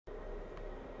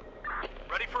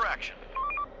action.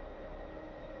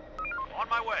 On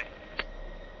my way.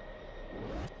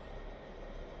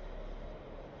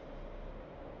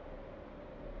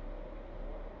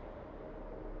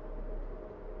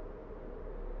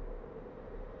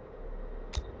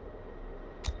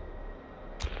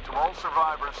 To all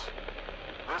survivors,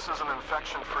 this is an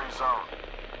infection-free zone.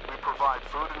 We provide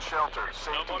food and shelter,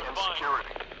 safety and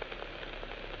security.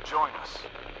 Join us.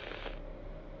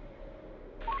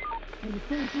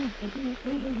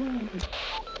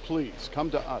 Please, come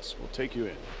to us. We'll take you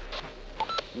in.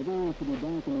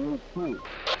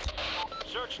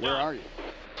 Search Where done. are you?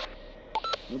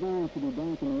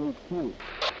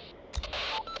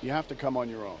 You have to come on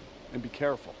your own. And be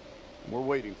careful. We're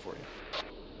waiting for you.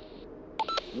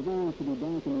 No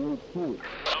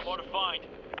more to find.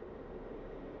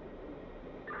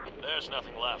 There's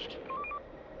nothing left.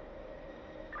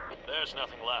 There's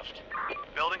nothing left.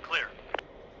 Building clear.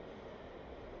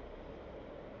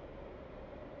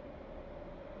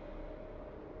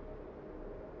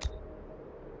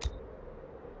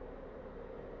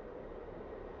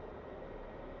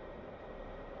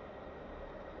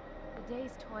 The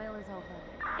day's toil is over.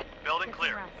 Building Get some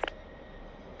clear. rest.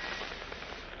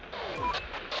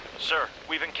 Sir,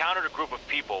 we've encountered a group of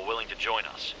people willing to join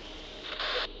us.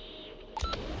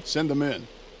 Send them in.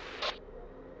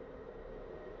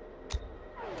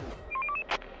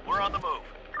 We're on the move.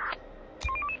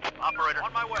 Operator,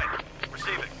 on my way.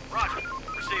 Receiving. Roger.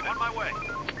 Receiving. On my way.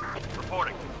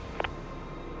 Reporting.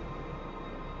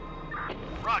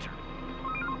 Roger.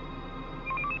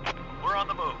 We're on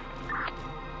the move.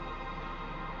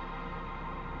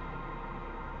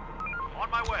 On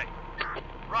my way.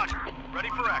 Roger. Ready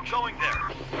for action. Going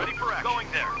there. Ready for action. Going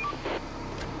there.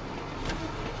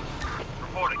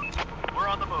 Reporting. We're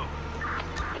on the move.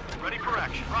 Ready for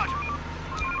action. Roger.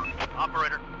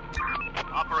 Operator.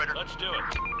 Operator. Let's do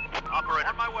it. Operator.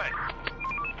 On my way.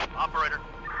 Operator.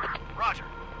 Roger.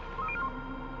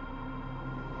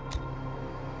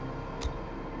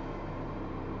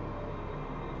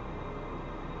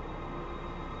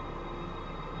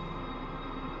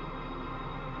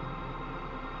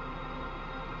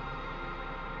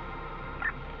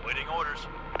 Waiting orders.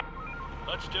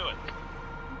 Let's do it.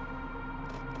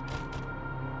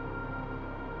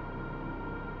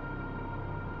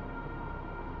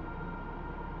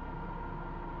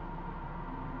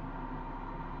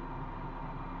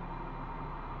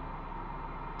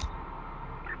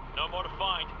 No more to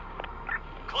find.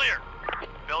 Clear.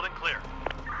 Building clear.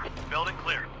 Building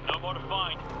clear. No more to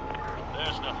find.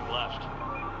 There's nothing left.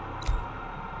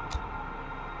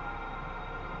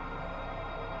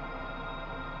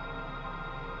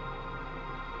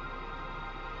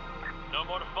 No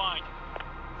more to find.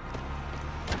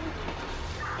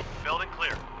 Building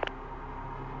clear.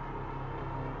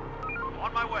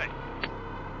 On my way.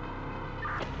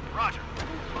 Roger.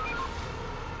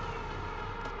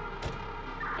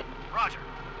 Roger.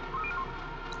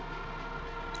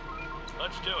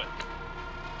 Let's do it.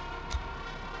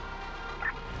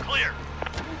 Clear.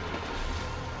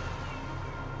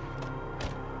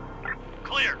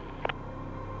 Clear.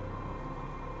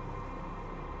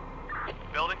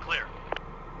 Building clear.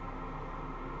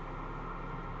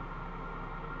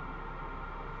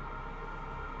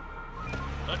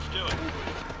 Let's do it.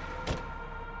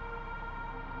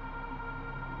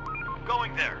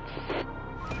 Going there.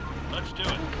 Let's do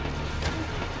it.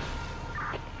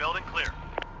 Building clear.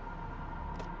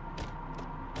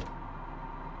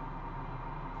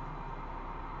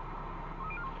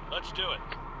 Let's do it.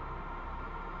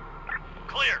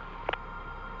 Clear.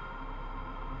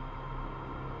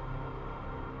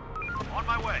 On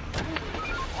my way.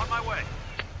 On my way.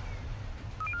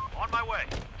 On my way.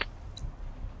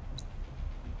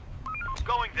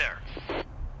 Going there.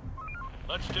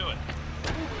 Let's do it.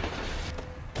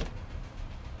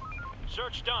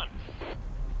 Search done.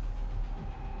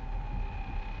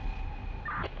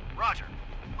 Roger.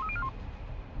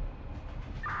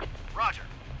 Roger.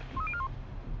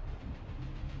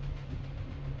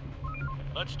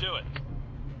 Let's do it.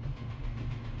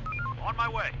 On my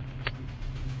way.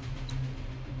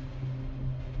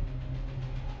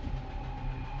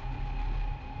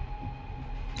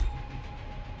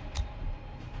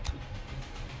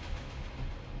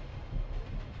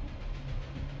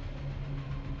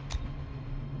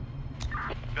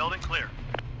 Building clear.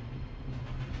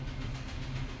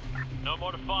 No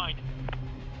more to find.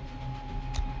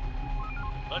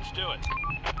 Let's do it.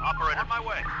 Operator, on my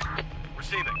way.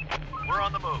 Receiving. We're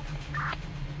on the move.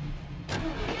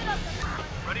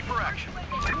 Ready for action.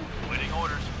 Waiting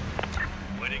orders.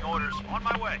 Waiting orders. On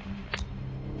my way.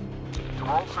 To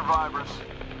all survivors,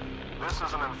 this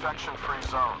is an infection-free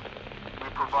zone. We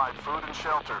provide food and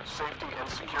shelter, safety and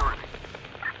security.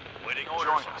 Waiting orders.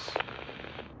 Join us.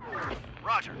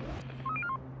 Roger.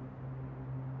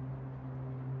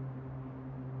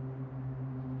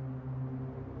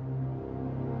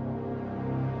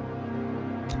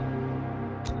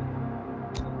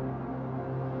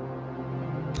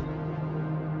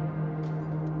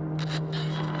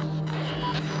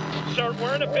 Sir,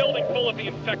 we're in a building full of the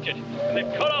infected, and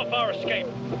they've cut off our escape.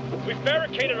 We've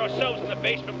barricaded ourselves in the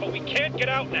basement, but we can't get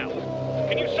out now.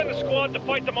 Can you send a squad to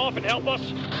fight them off and help us?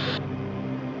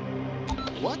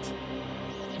 What?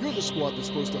 You're the squad that's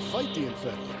supposed to fight the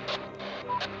infected.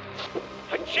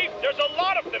 Chief, there's a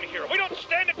lot of them here. We don't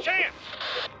stand a chance.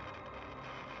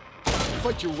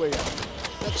 Fight your way out.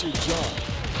 That's your job.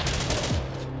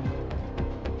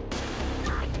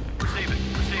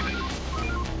 Receiving.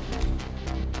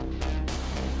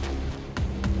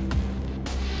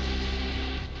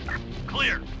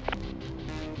 Clear.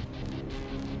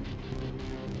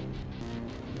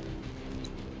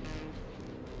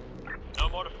 No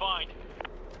more to find.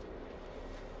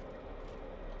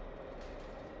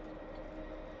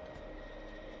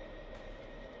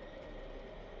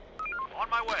 On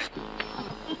my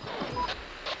way.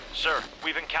 Sir,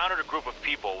 we've encountered a group of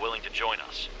people willing to join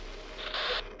us.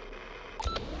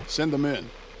 Send them in.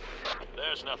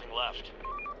 There's nothing left.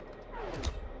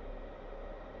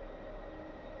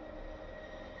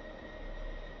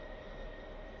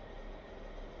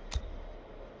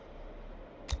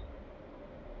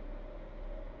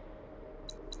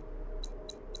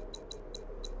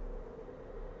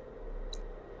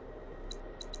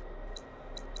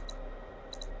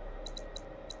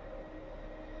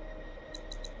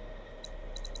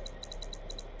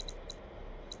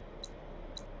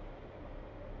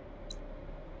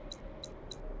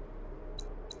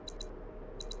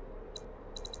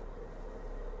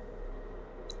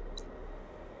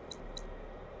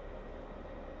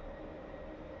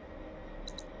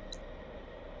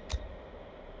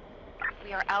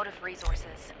 We are out of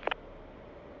resources.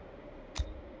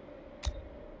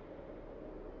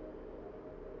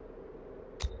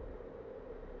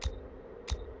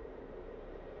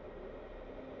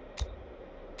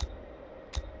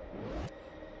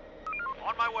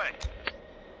 On my way.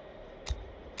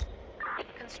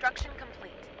 Construction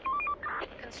complete.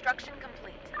 Construction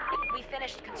complete. We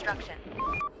finished construction.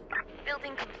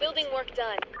 Building complete. Building work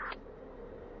done.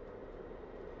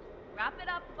 Wrap it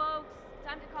up, folks.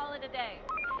 Time to call it a day.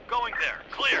 Going there.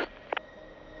 Clear.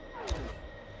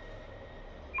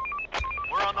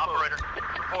 We're on the operator.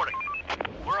 Reporting.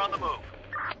 We're on the move.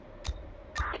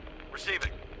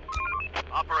 Receiving.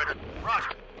 Operator.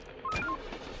 Roger.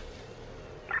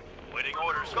 Waiting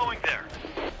orders. Going there.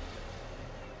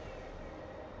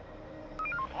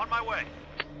 On my way.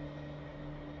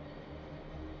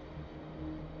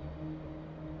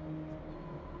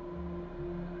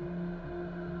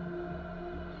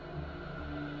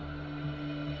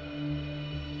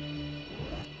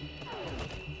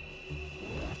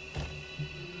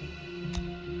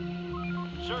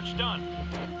 Search done.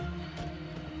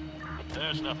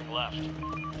 There's nothing left.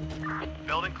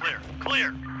 Building clear.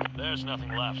 Clear. There's nothing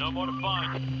left. No more to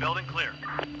find. Building clear.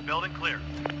 Building clear.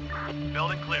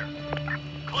 Building clear.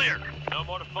 Clear. No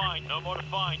more to find. No more to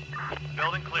find.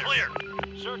 Building clear. Clear.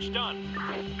 Search done.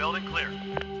 Building clear.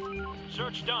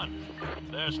 Search done.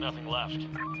 There's nothing left.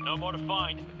 No more to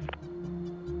find.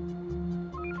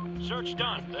 Search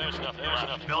done. There's nothing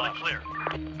left. Building clear.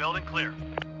 Building clear.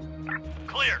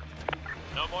 Clear.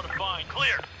 No more to find.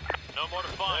 Clear. No more to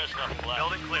find. There's nothing left.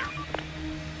 Building clear.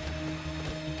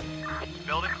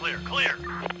 Building clear. Clear.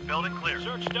 Building clear.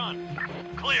 Search done.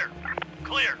 Clear.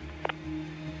 Clear.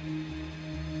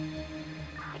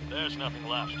 There's nothing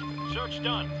left. Search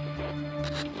done.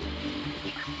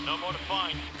 No more to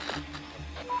find.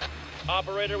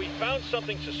 Operator, we found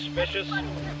something suspicious.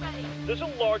 There's a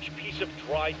large piece of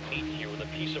dried meat here with a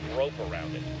piece of rope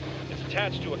around it. It's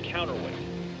attached to a counterweight.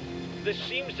 This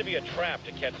seems to be a trap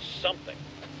to catch something.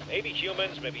 Maybe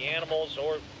humans, maybe animals,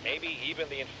 or maybe even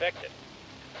the infected.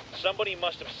 Somebody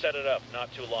must have set it up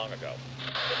not too long ago.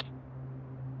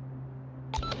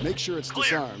 Make sure it's Clear.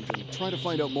 disarmed and try to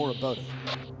find out more about it.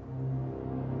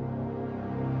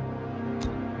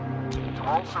 To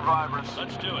all survivors,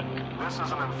 Let's do it. this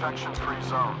is an infection-free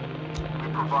zone.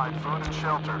 We provide food and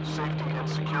shelter, safety and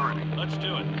security. Let's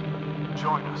do it.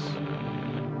 Join us.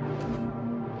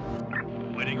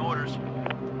 Waiting orders.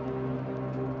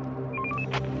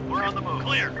 We're on the move.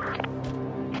 Clear.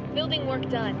 Building work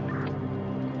done.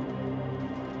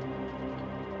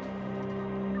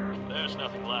 There's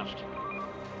nothing left.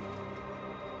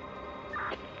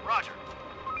 Roger.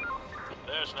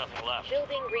 There's nothing left.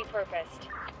 Building repurposed.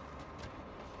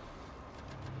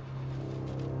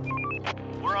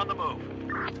 We're on the move.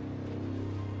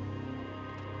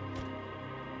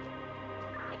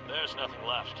 There's nothing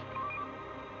left.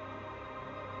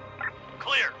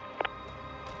 Clear.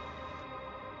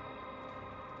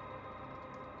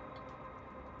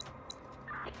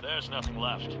 There's nothing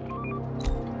left.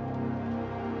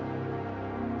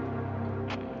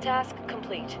 Task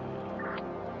complete.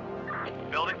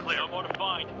 Building clear. No more to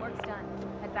find. Work's done.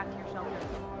 Head back to your shelters.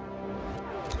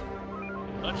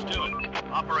 Let's do it.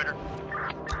 Operator.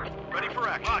 Ready for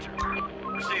action. Roger.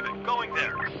 Receiving. Going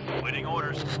there. Waiting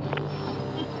orders.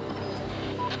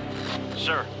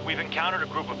 Sir, we've encountered a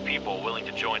group of people willing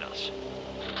to join us.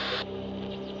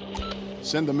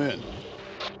 Send them in.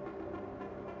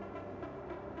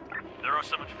 There are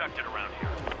some infected around here.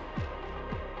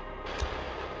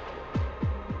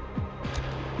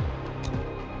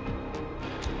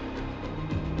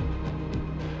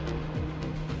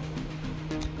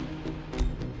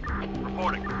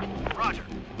 Reporting. Roger.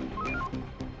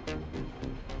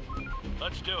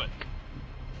 Let's do it.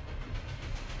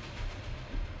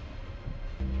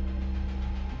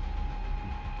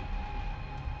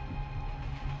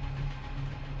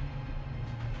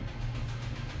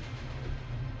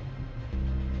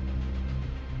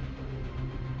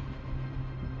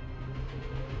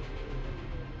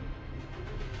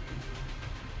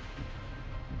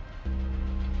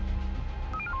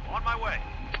 On my way.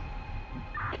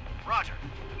 Roger.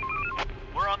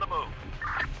 We're on the move.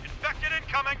 Infected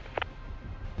incoming!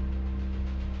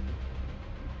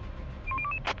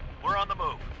 We're on the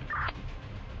move.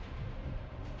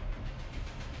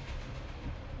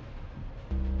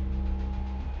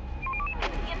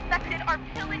 The infected are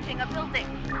pillaging a building.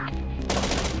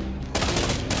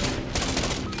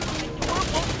 The door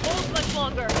won't hold much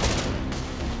longer.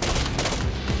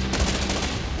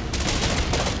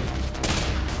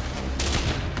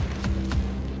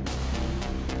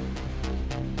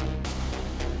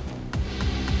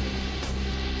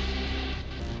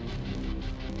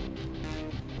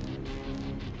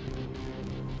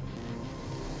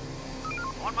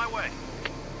 On my way.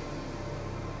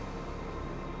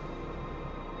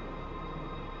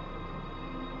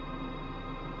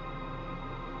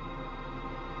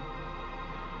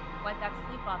 Wipe that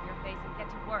sleep off your face and get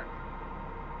to work.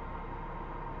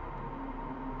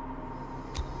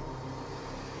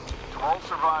 To all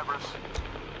survivors,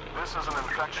 this is an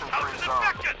infection-free zone.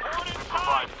 We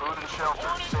provide food and shelter,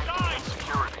 safety and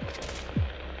security.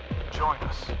 Join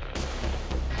us.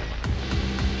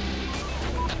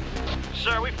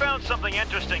 Sir, we found something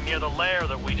interesting near the lair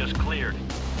that we just cleared.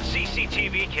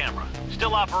 CCTV camera.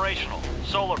 Still operational.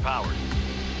 Solar powered.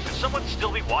 Could someone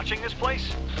still be watching this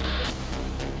place?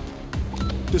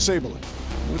 Disable it.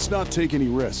 Let's not take any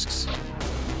risks.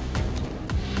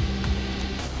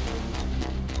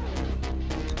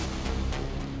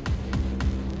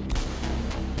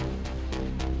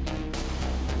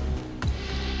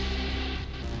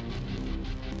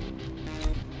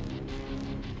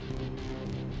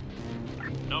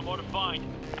 No more to find.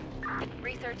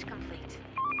 Research complete.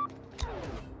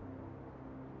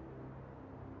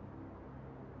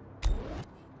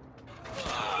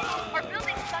 Our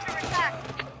building's under attack.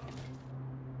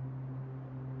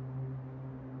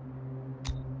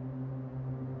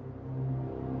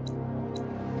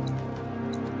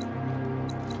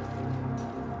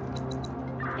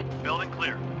 Building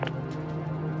clear.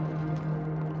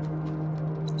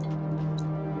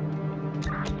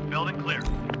 Building clear.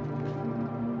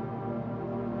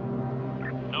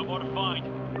 No more to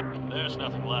find. There's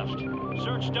nothing left.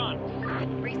 Search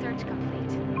done. Research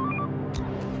complete.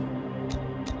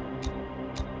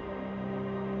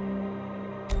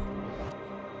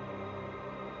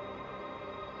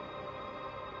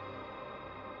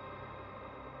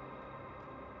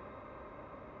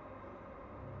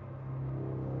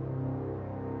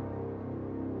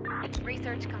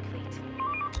 Research complete.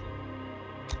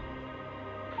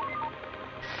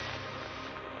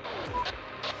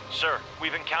 Sir,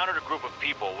 we've encountered a group of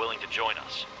people willing to join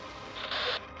us.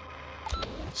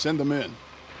 Send them in.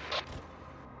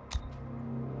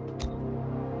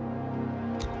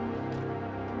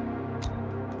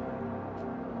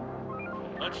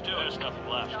 Let's do it. There's nothing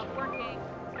left. Stop working.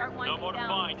 Start winding more to down.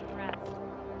 find. Rest.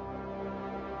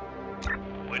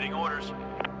 Waiting orders.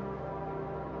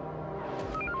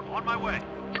 On my way.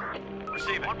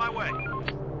 Receiving. On my way.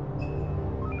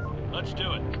 Let's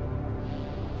do it.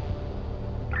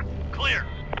 Clear.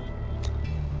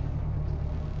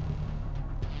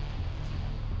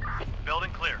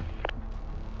 Building clear.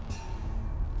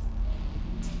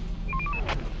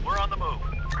 We're on the move.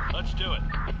 Let's do it.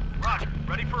 Roger.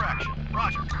 Ready for action.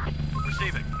 Roger.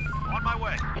 Receiving. On my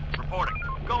way. Reporting.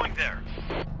 Going there.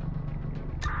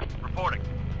 Reporting.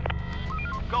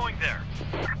 Going there.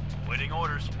 Waiting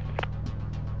orders.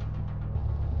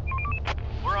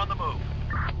 We're on the move.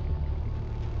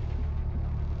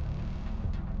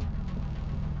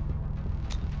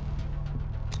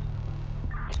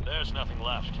 There's nothing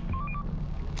left.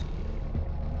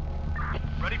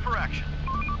 Ready for action.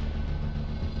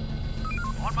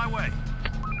 On my way.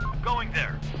 Going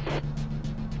there.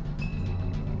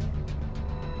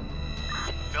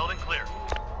 Building clear.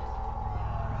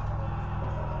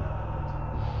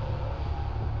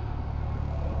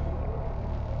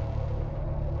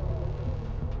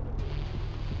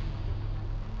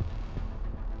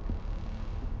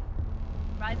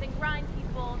 Rise and grind,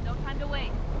 people. No time to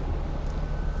waste.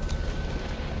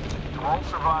 To all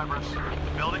survivors,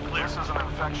 Building clear. this is an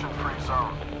infection-free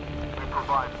zone. We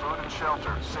provide food and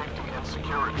shelter, safety and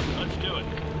security. Let's do it.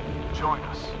 Join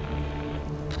us.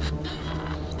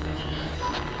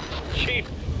 Chief,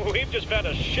 we've just found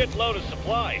a shitload of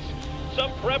supplies.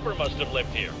 Some prepper must have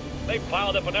lived here. They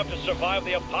piled up enough to survive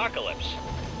the apocalypse.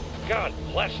 God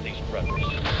bless these preppers.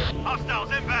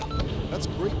 Hostiles inbound. That's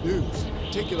great news.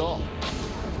 Take it all.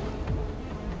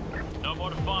 No more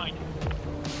to find.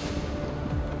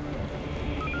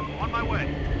 On my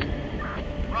way.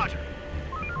 Roger.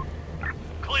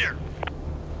 Clear.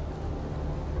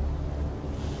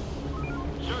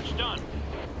 Search done.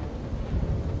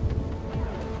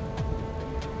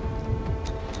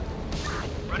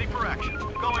 Ready for action.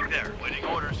 Going there. Waiting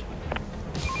orders.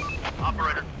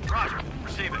 Operator. Roger.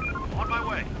 Receiving. On my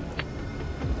way.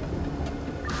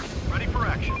 Ready for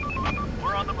action.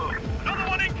 We're on the move. Another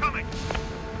one incoming!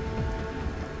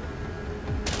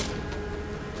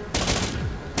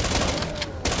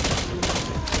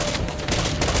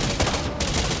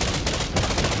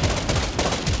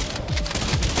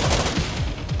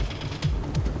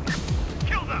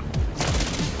 Kill them!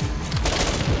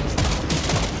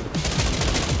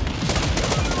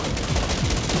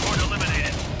 Horde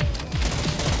eliminated.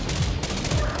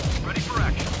 Ready for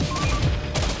action.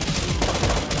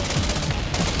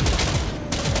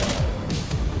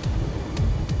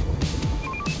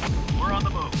 We're on the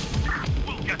move.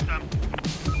 We'll get them.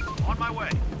 On my way.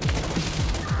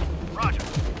 Roger.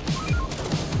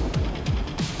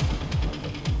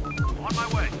 On my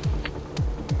way.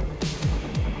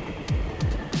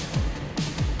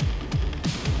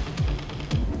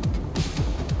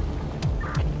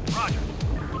 Roger.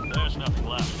 There's nothing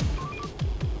left.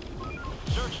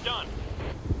 Search done.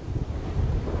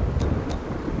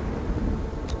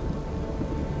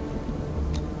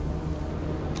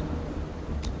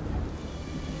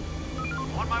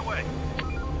 On my way.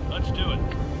 Let's do it.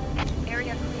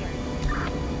 Area clear.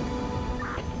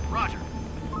 Roger.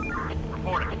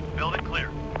 Reporting. Building clear.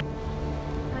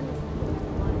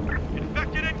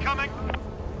 Infected incoming.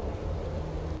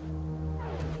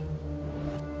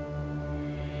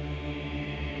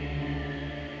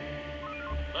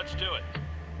 Let's do it.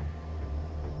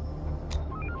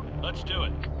 Let's do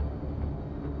it.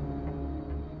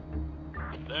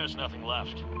 There's nothing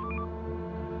left.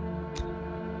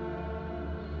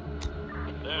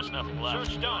 There's nothing left.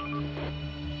 Search done.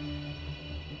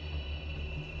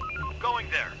 Going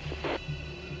there.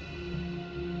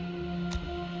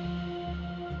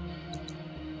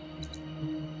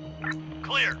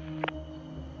 Clear.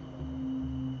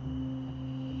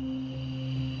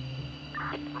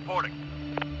 Reporting.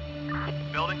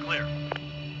 Building clear.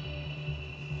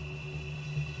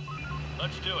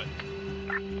 Let's do it.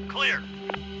 Clear.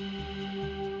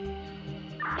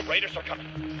 Raiders are coming.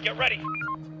 Get ready.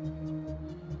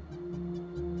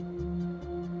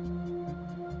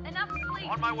 Enough sleep.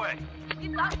 On my way.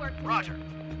 We've got work to do. Roger.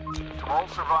 To all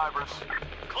survivors,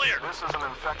 Clear. this is an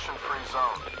infection-free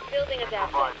zone. Building We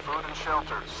provide food and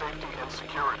shelter, safety and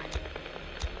security.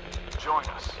 Join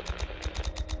us.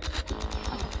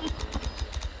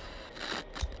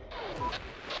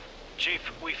 Chief,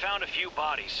 we found a few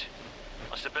bodies.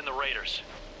 Must have been the Raiders.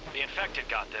 The infected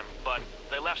got them, but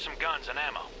they left some guns and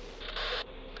ammo.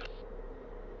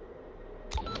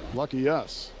 Lucky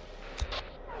us.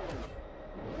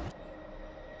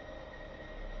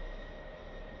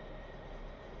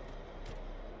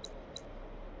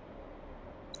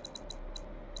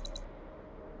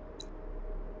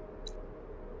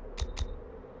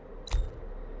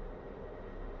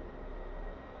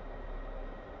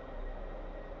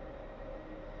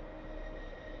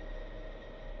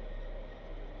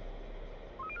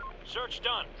 Search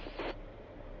done.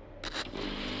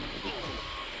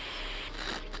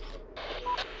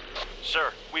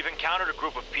 Sir, we've encountered a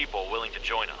group of people willing to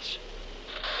join us.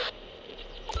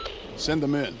 Send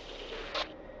them in.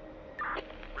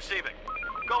 Receiving.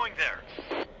 Going there.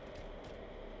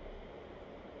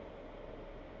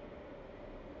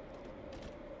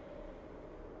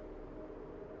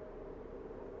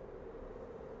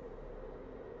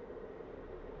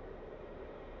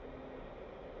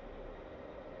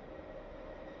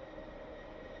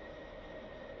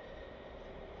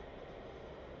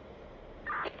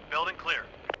 Building clear.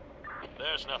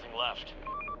 There's nothing left.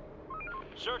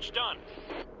 Search done.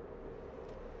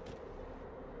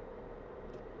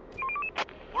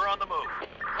 We're on the move.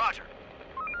 Roger.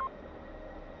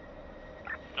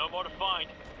 No more to find.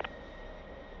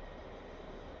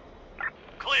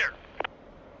 Clear.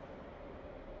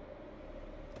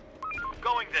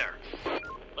 Going there.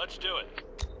 Let's do it.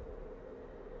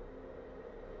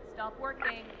 Stop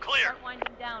working. Clear. Start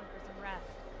winding down for some rest.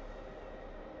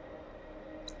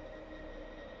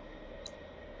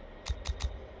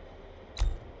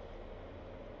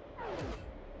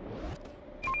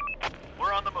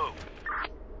 We're on the move.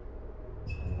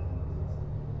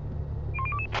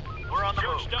 We're on the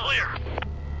Search move. done. Clear.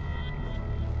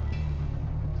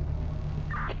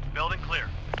 Building clear.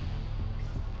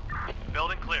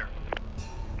 Building clear.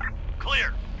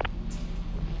 Clear.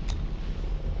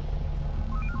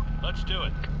 Let's do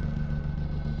it.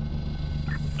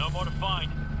 No more to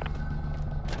find.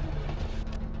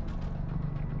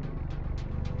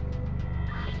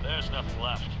 There's nothing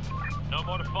left. No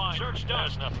more to find. Search done.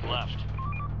 There's nothing left.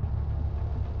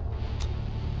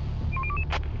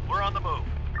 We're on the move.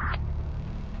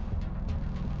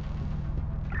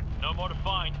 No more to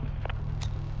find.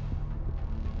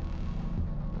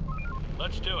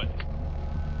 Let's do it.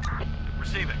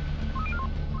 Receiving.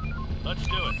 Let's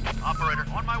do it. Operator,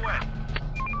 on my way.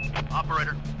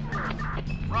 Operator.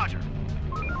 Roger.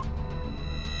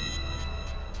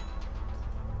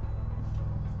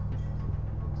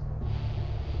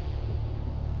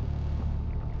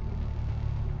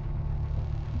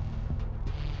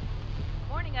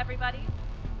 Morning, everybody.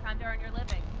 Time to earn your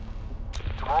living.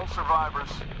 To all survivors,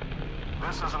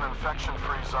 this is an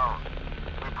infection-free zone.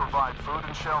 We provide food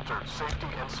and shelter, safety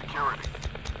and security.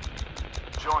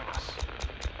 Join us.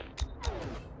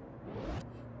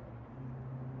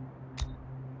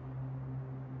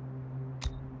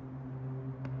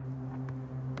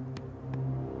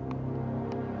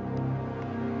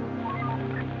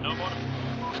 No more.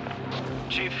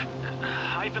 Chief,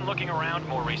 I've been looking around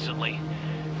more recently,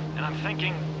 and I'm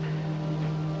thinking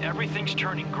everything's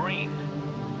turning green,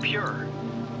 pure.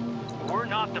 We're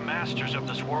not the masters of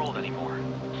this world anymore.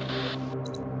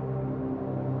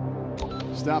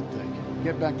 Stop thinking.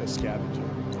 Get back to scavenging.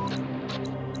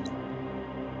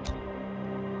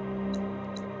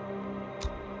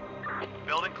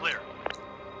 Building clear.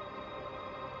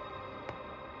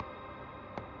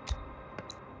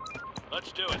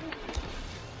 Let's do it.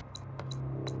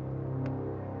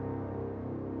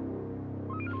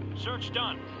 Search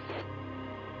done.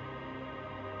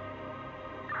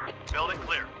 Building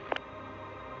clear.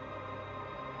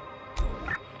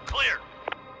 Clear.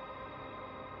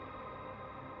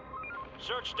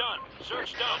 Search done.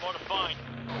 Search done. No more to find.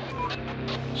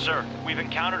 Sir, we've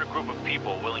encountered a group of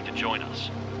people willing to join us.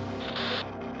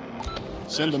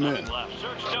 Send them in. Nothing left.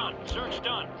 Search done. Search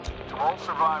done. To all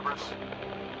survivors,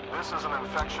 this is an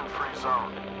infection-free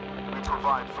zone. We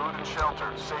provide food and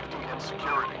shelter, safety and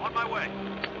security. On my way.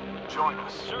 Join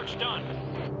us. Search done.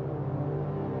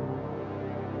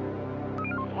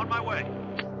 On my way.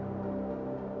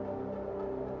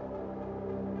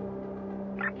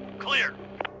 Clear.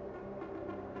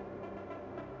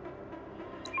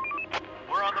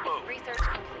 We're on the move. Research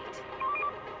complete.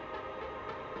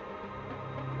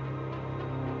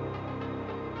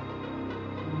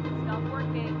 Stop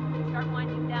working. Start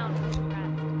winding down for some rest.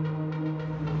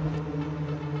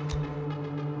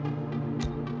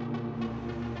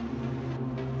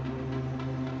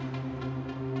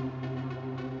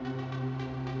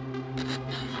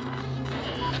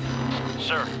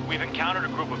 Sir, we've encountered a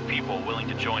group of people willing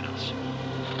to join us.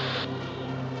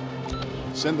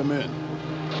 Send them in.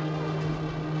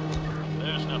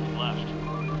 There's nothing left.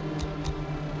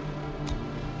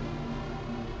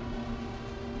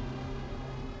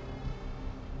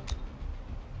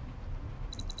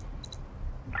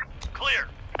 Clear.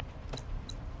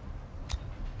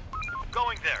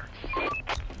 Going there.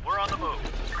 We're on the move.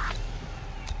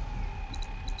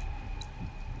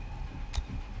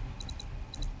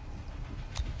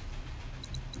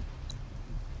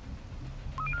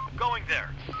 Going there.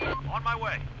 On my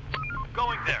way.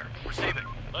 Going there. Receiving.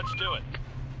 Let's do it.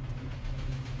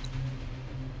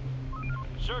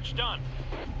 Search done.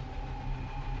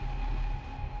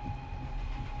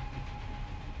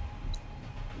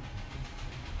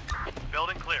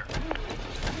 Building clear.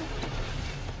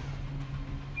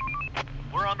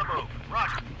 We're on the move.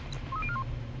 Roger.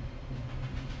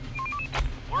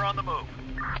 We're on the move.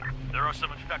 There are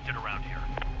some infected around here.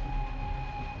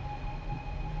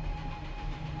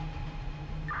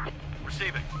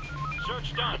 Receiving.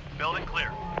 Search done. Building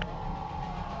clear.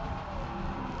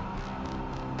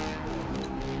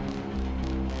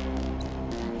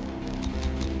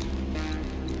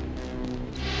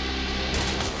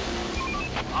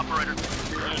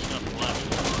 There's nothing left.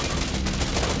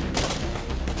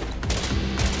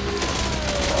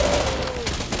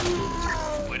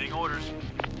 Waiting orders.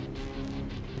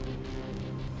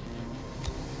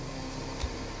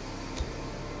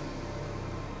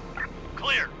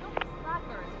 Clear. Don't be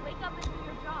slackers. Wake up and do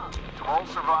your job. To all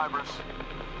survivors,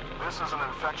 this is an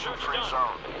infection-free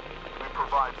zone. We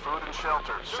provide food and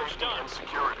shelter, safety and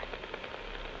security.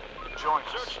 Join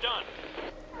us. Search done.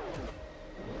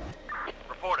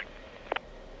 Reporting.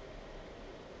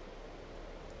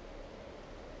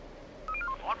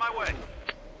 On my way.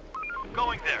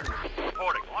 Going there.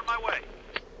 Reporting. On my way.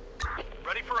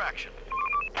 Ready for action.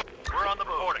 We're on the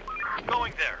move. Reporting.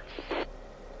 Going there.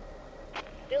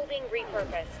 Building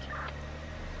repurposed.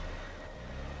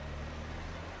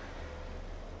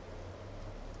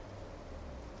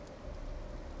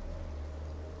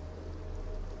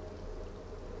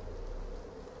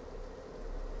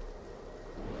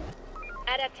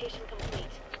 Adaptation complete.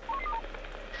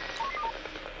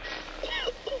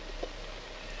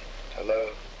 Hello?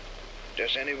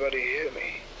 Does anybody hear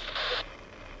me?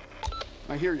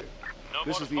 I hear you. No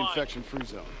This more is to the find. infection-free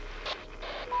zone.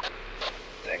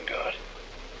 Thank God.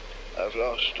 I've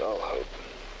lost all hope.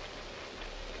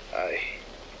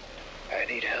 I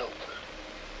need help.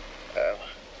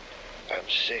 I'm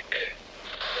sick.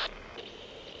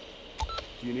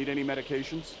 Do you need any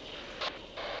medications?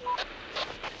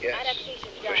 Yes, Adaptation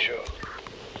for done. sure.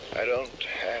 I don't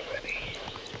have any.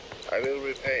 I will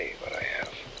repay what I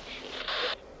have.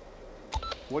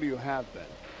 What do you have then?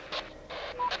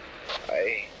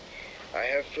 I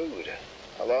have food.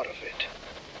 A lot of it.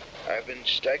 I've been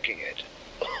stacking it.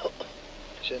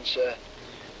 since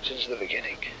the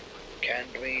beginning.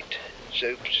 Canned meat,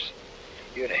 soups,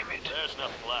 you name it. There's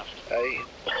nothing left.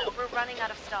 We're running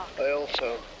out of stock. I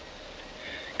also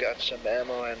got some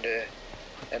ammo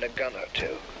and a gun or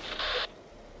two.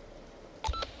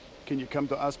 Can you come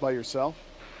to us by yourself?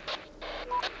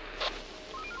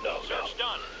 No, Search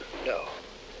done. no.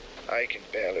 I can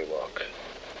barely walk.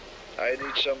 I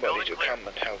need somebody to come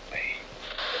and help me.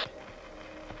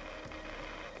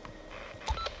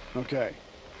 Okay.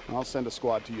 I'll send a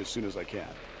squad to you as soon as I can.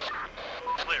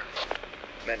 Clear.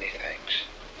 Many thanks.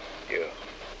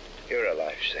 You're a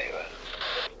lifesaver.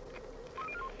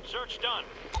 Search done.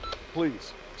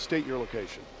 Please, state your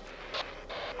location.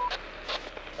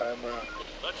 Let's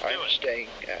do I'm it. staying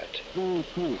at.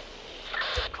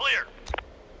 Clear.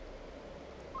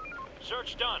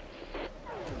 Search done.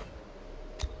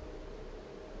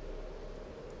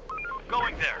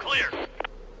 Going there. Clear.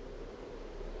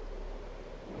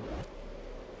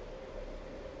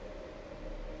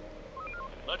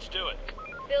 Let's do it.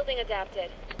 Building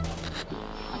adapted.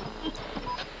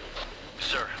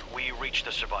 Sir, we reached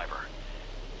the survivor.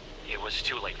 It was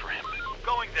too late for him.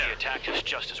 Going there. He attacked us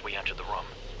just as we entered the room.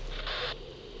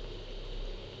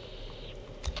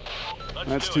 Let's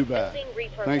That's do too it. bad. Building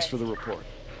repurposed. Thanks for the report.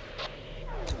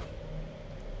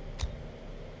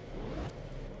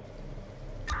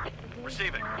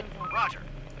 Receiving. Roger.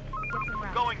 Get some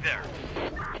rest. Going there.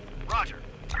 Roger.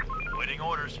 Waiting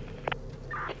orders.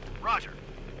 Roger.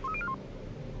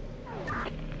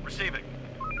 Receiving.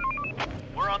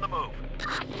 We're on the move.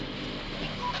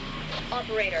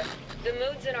 Operator, the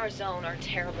moods in our zone are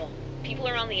terrible. People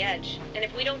are on the edge, and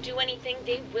if we don't do anything,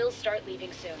 they will start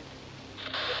leaving soon.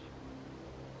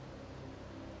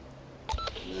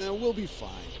 Yeah, we'll be fine.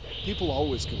 People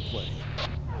always complain.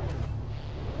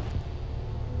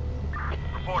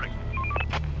 Reporting.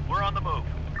 We're on the move.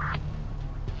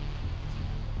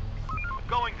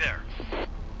 Going there.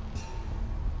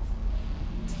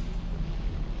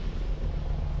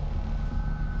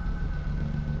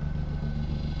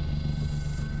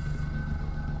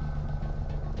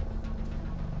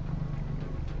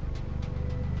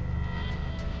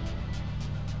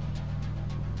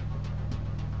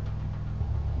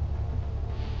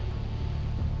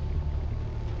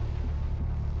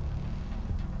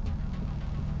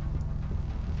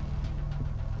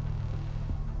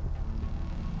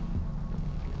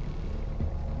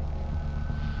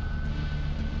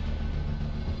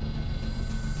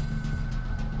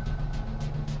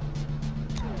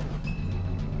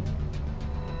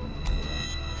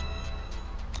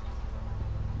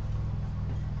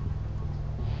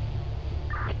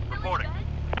 Reporting.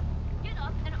 Get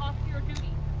up and off to your duty.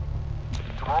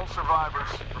 To all survivors,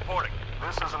 Reporting.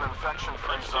 this is an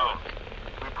infection-free Let's do zone.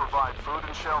 We provide food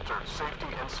and shelter, safety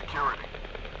and security.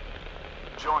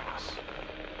 Join us.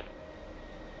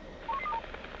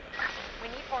 We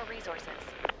need more resources.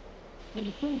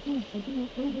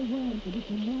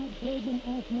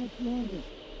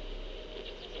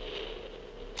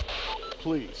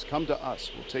 Please, come to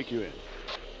us. We'll take you in.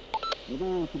 We're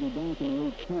going to be back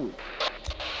in HQ.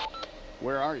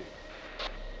 Where are you?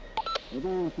 We're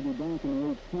going to be back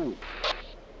in HQ.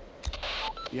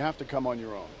 You have to come on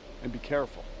your own. And be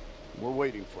careful. We're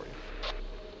waiting for you.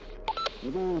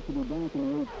 We're going to be back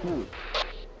in HQ.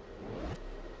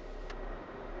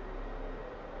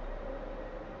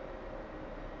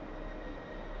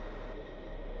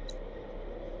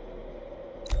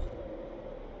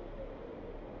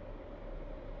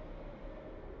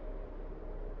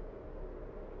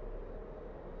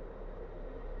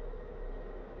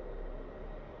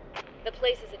 The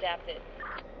place is adapted.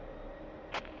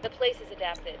 The place is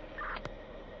adapted.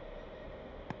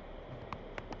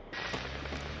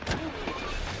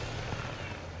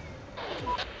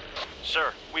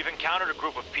 Sir, we've encountered a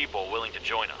group of people willing to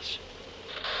join us.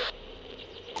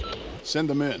 Send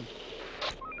them in.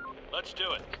 Let's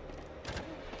do it.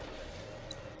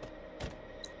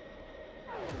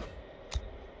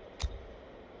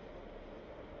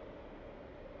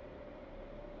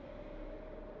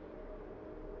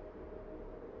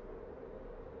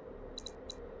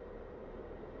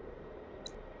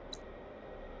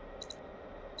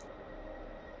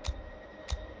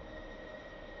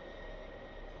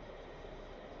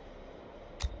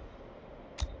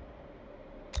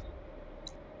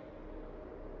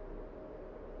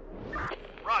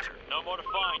 Roger. No more to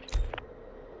find.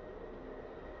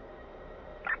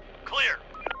 Clear.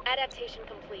 Adaptation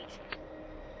complete.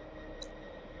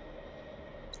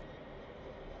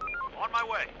 On my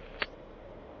way.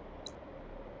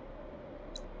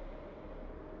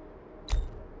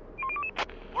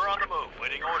 We're on the move.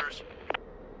 Waiting orders.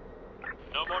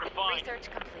 No more to find. Research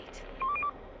complete.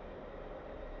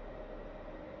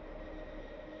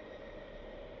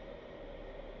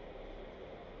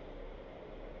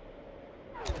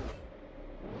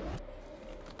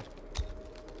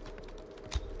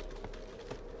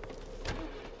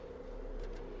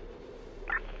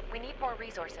 We need more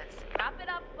resources. Wrap it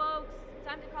up, folks.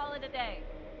 Time to call it a day.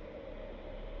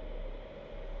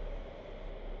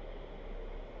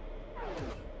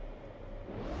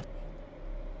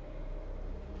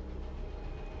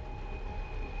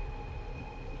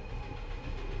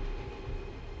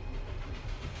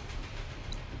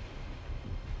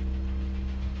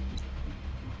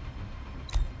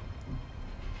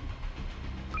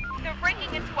 They're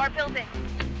breaking into our building.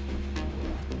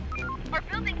 Our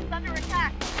building is under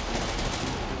attack.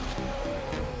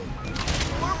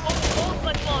 War won't hold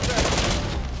much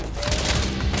longer.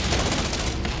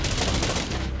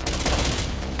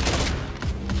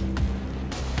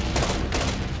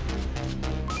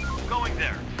 Going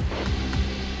there.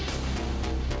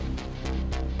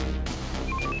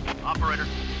 Operator.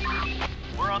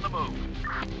 We're on the move.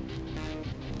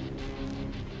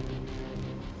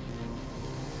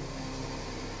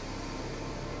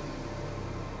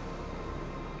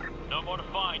 No more to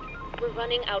find. We're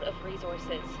running out of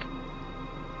resources.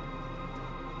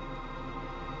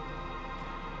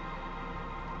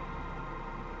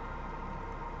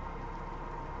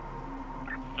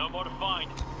 No more to find.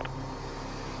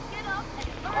 Get up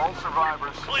and All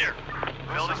survivors, Clear. this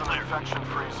Building is an clear.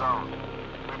 infection-free zone.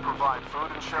 We provide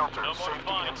food and shelter, No more to safety,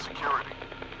 find. and security.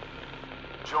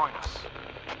 Join us.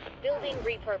 Building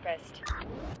repurposed.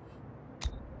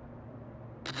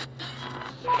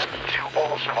 To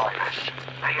all survivors,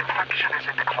 the infection is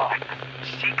in decline.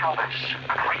 Seek others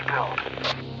and rebuild.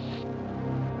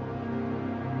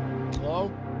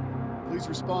 Hello? Please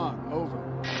respond. Over.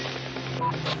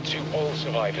 To all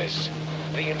survivors,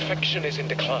 the infection is in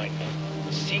decline.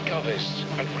 Seek others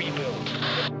and rebuild.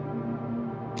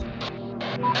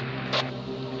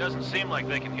 It doesn't seem like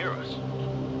they can hear us.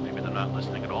 Maybe they're not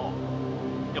listening at all.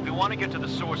 If we want to get to the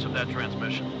source of that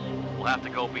transmission, we'll have to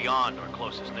go beyond our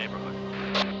closest neighborhood.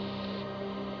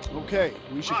 Okay,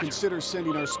 we should Roger. consider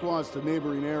sending our squads to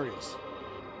neighboring areas.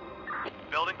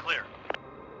 Building clear.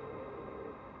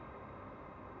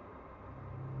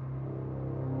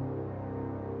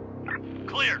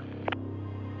 Clear.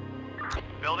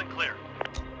 Building clear.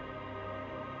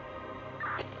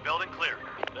 Building clear.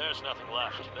 There's nothing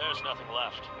left. There's nothing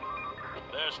left.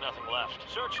 There's nothing left.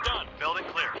 Search done. Building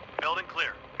clear. Building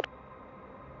clear.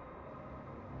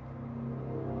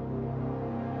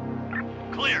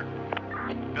 Clear.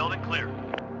 Building clear.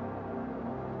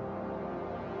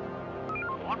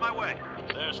 On my way.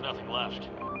 There's nothing left.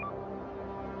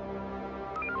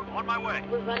 On my way.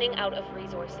 We're running out of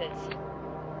resources.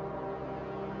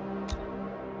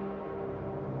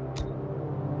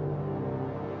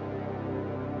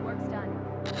 Work's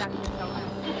done. Back to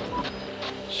progress.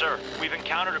 Sir, we've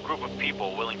encountered a group of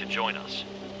people willing to join us.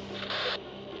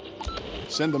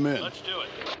 Send them in. Let's do it.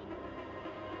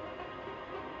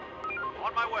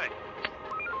 On my way.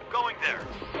 Going there.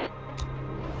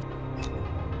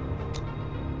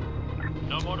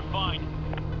 No more to find.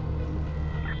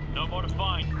 No more to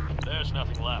find. There's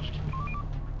nothing left.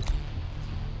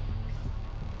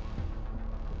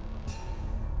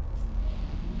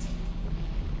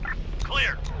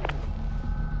 Clear.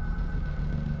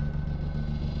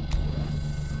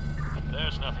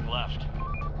 There's nothing left.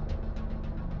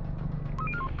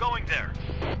 Going there.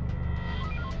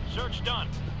 Search done.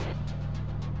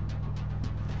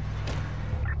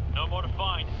 No more to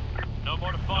find. No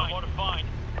more to find. No more to find.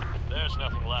 There's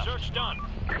nothing left. Search done.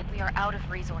 We are out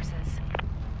of resources.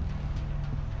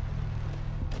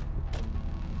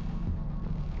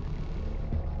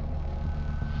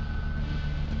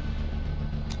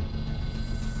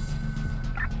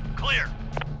 Clear.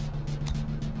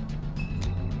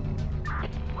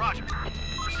 Roger.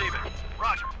 Receiving.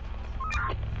 Roger.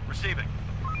 Receiving.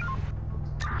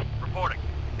 Reporting.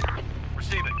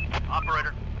 Receiving.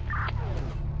 Operator.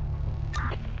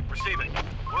 Receiving.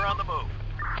 We're on the move.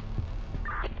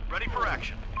 Ready for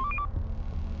action.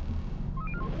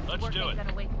 Let's do it.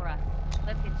 Gonna wait for us.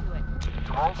 Let's get to it.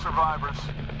 To all survivors,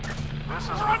 this is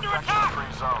an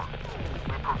infection-free zone.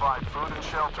 We provide food and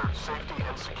shelter, safety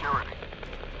and security.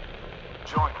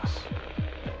 Join us.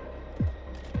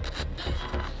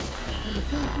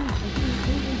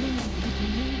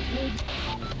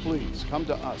 Please, come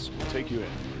to us. We'll take you in.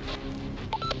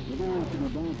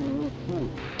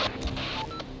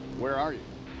 Where are you?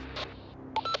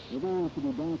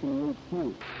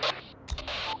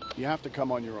 You have to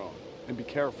come on your own. And be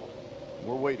careful.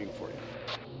 We're waiting for you.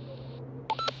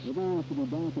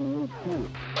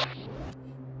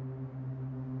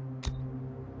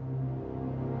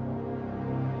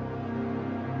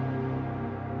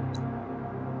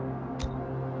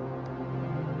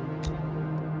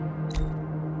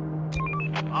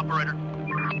 Operator.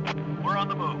 We're on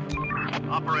the move.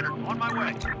 Operator, on my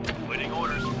way. Waiting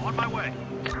orders, on my way.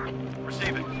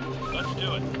 Receiving. Let's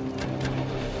do it.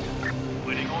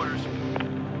 Waiting orders.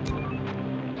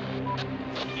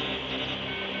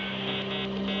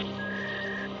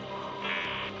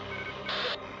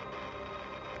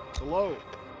 Hello.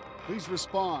 Please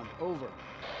respond. Over.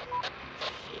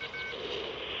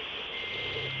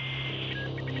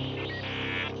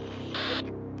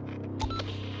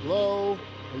 Hello?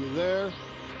 Are you there?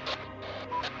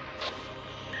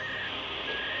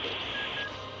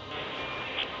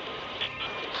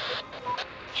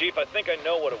 Chief, I think I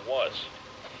know what it was.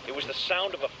 It was the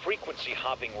sound of a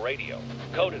frequency-hopping radio.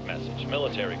 Coded message,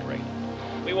 military grade.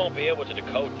 We won't be able to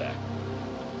decode that.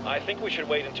 I think we should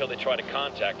wait until they try to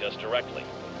contact us directly.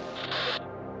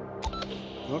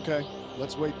 Okay,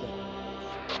 let's wait then.